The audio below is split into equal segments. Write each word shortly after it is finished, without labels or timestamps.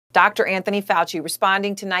Dr. Anthony Fauci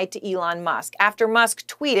responding tonight to Elon Musk after Musk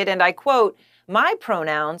tweeted, and I quote, "My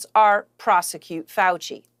pronouns are prosecute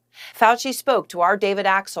Fauci." Fauci spoke to our David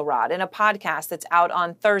Axelrod in a podcast that's out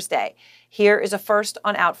on Thursday. Here is a First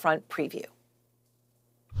on Outfront preview.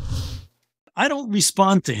 I don't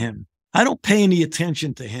respond to him. I don't pay any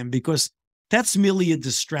attention to him because that's merely a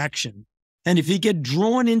distraction. And if you get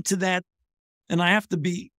drawn into that, and I have to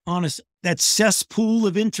be honest, that cesspool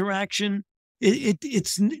of interaction,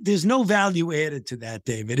 there's no value added to that,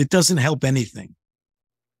 David. It doesn't help anything.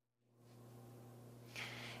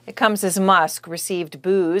 It comes as Musk received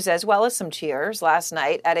boos as well as some cheers last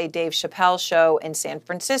night at a Dave Chappelle show in San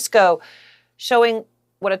Francisco, showing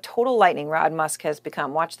what a total lightning rod Musk has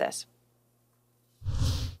become. Watch this.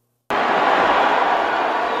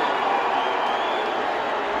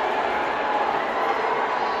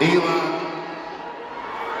 Elon.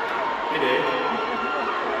 Hey, Dave.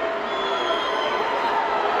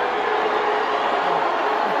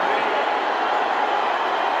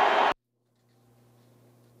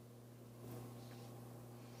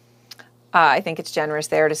 I think it's generous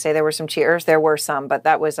there to say there were some cheers. There were some, but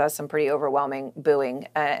that was some pretty overwhelming booing,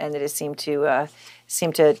 and it has seemed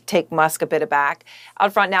to take Musk a bit aback.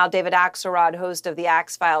 Out front now, David Axelrod, host of the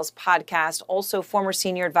Axe Files podcast, also former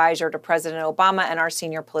senior advisor to President Obama and our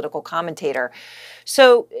senior political commentator.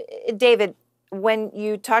 So, David, when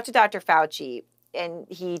you talk to Dr. Fauci and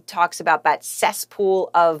he talks about that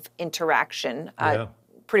cesspool of interaction,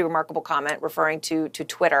 pretty remarkable comment referring to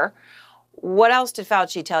Twitter. What else did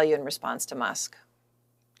Fauci tell you in response to Musk?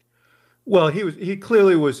 Well, he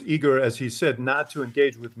clearly was eager, as he said, not to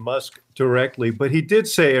engage with Musk directly. But he did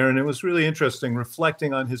say, Aaron, it was really interesting,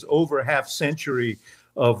 reflecting on his over half century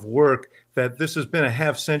of work, that this has been a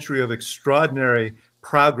half century of extraordinary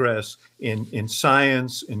progress in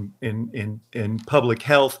science, in public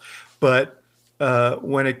health. But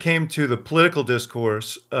when it came to the political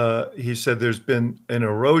discourse, he said there's been an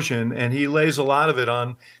erosion, and he lays a lot of it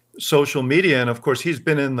on social media. And of course, he's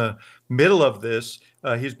been in the middle of this.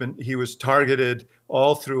 He was targeted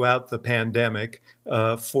all throughout the pandemic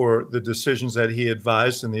for the decisions that he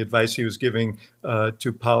advised and the advice he was giving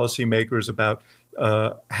to policymakers about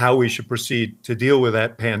how we should proceed to deal with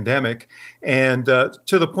that pandemic. And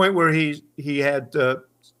to the point where he had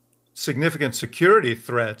significant security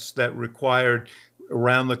threats that required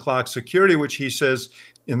around-the-clock security, which he says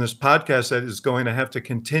in this podcast that is going to have to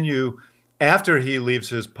continue after he leaves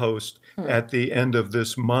his post at the end of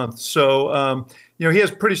this month. So, he has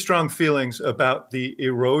pretty strong feelings about the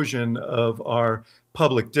erosion of our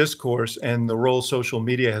public discourse and the role social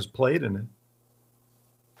media has played in it.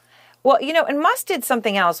 Well, and Musk did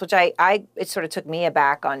something else, which it sort of took me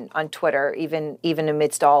aback on Twitter, even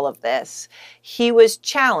amidst all of this. He was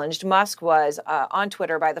challenged, Musk was, on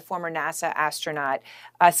Twitter by the former NASA astronaut,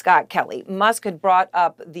 Scott Kelly. Musk had brought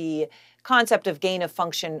up the concept of gain of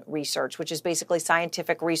function research, which is basically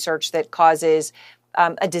scientific research that causes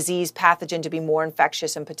a disease pathogen to be more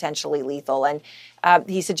infectious and potentially lethal. And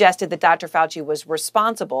he suggested that Dr. Fauci was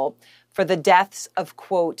responsible for the deaths of,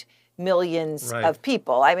 quote, millions of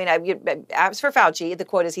people. I mean, as for Fauci, the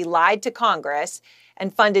quote is he lied to Congress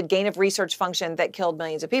and funded gain of research function that killed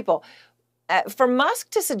millions of people. For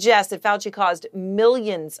Musk to suggest that Fauci caused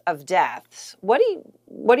millions of deaths, what do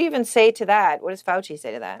you even say to that? What does Fauci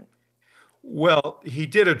say to that? Well, he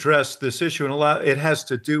did address this issue, and it has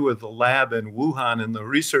to do with the lab in Wuhan and the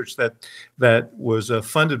research that was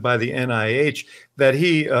funded by the NIH that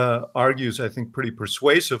he argues, I think, pretty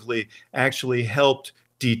persuasively, actually helped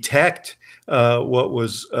detect what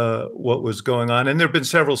was going on. And there have been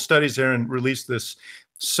several studies there and released this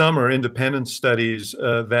summer, independent studies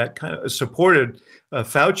that kind of supported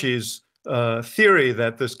Fauci's theory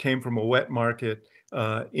that this came from a wet market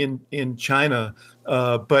in China.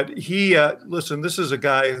 But listen, this is a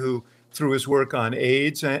guy who, through his work on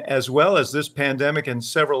AIDS, as well as this pandemic and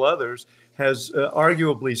several others, has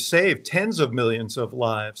arguably saved tens of millions of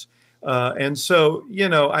lives. And so,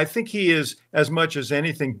 I think he is, as much as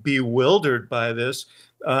anything, bewildered by this.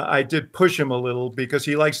 I did push him a little because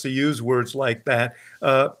he likes to use words like that.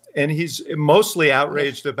 And he's mostly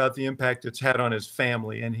outraged about the impact it's had on his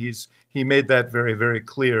family. And he made that very, very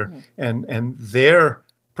clear, and their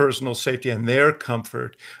personal safety and their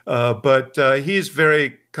comfort. But he's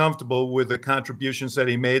very comfortable with the contributions that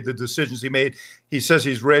he made, the decisions he made. He says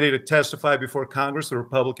he's ready to testify before Congress. The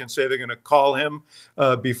Republicans say they're going to call him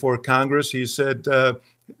before Congress. He said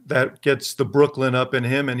that gets the Brooklyn up in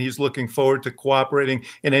him, and he's looking forward to cooperating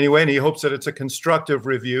in any way. And he hopes that it's a constructive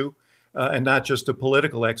review and not just a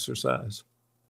political exercise.